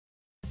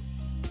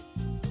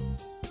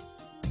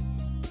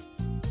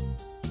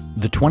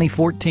The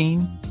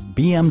 2014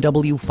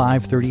 BMW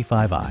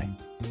 535i.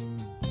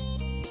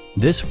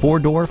 This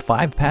four-door,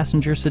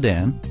 five-passenger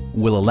sedan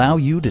will allow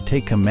you to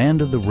take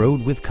command of the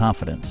road with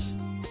confidence.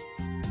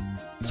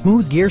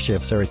 Smooth gear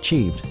shifts are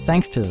achieved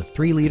thanks to the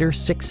 3-liter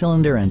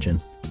six-cylinder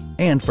engine.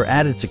 And for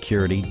added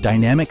security,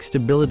 dynamic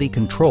stability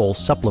control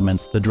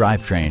supplements the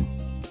drivetrain.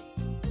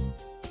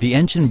 The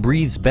engine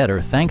breathes better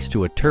thanks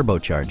to a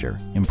turbocharger,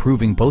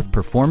 improving both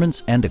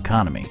performance and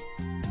economy.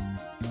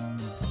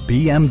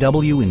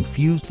 BMW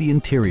infused the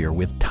interior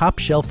with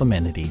top-shelf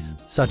amenities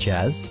such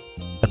as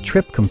a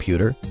trip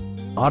computer,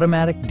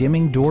 automatic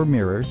dimming door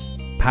mirrors,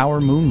 power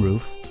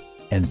moonroof,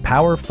 and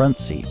power front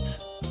seats.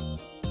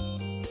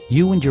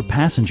 You and your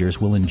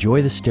passengers will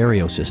enjoy the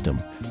stereo system,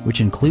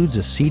 which includes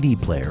a CD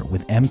player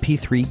with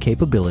MP3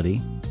 capability,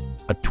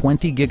 a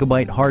 20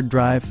 gigabyte hard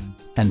drive,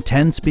 and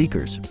 10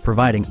 speakers,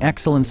 providing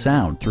excellent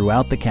sound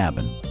throughout the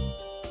cabin.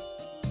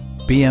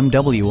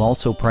 BMW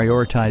also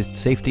prioritized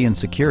safety and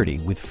security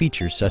with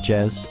features such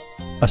as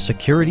a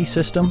security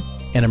system,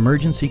 an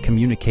emergency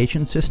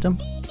communication system,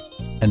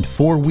 and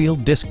four-wheel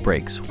disc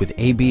brakes with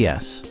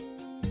ABS.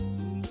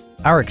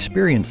 Our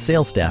experienced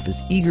sales staff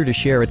is eager to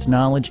share its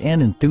knowledge and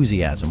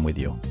enthusiasm with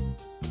you.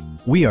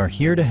 We are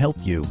here to help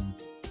you.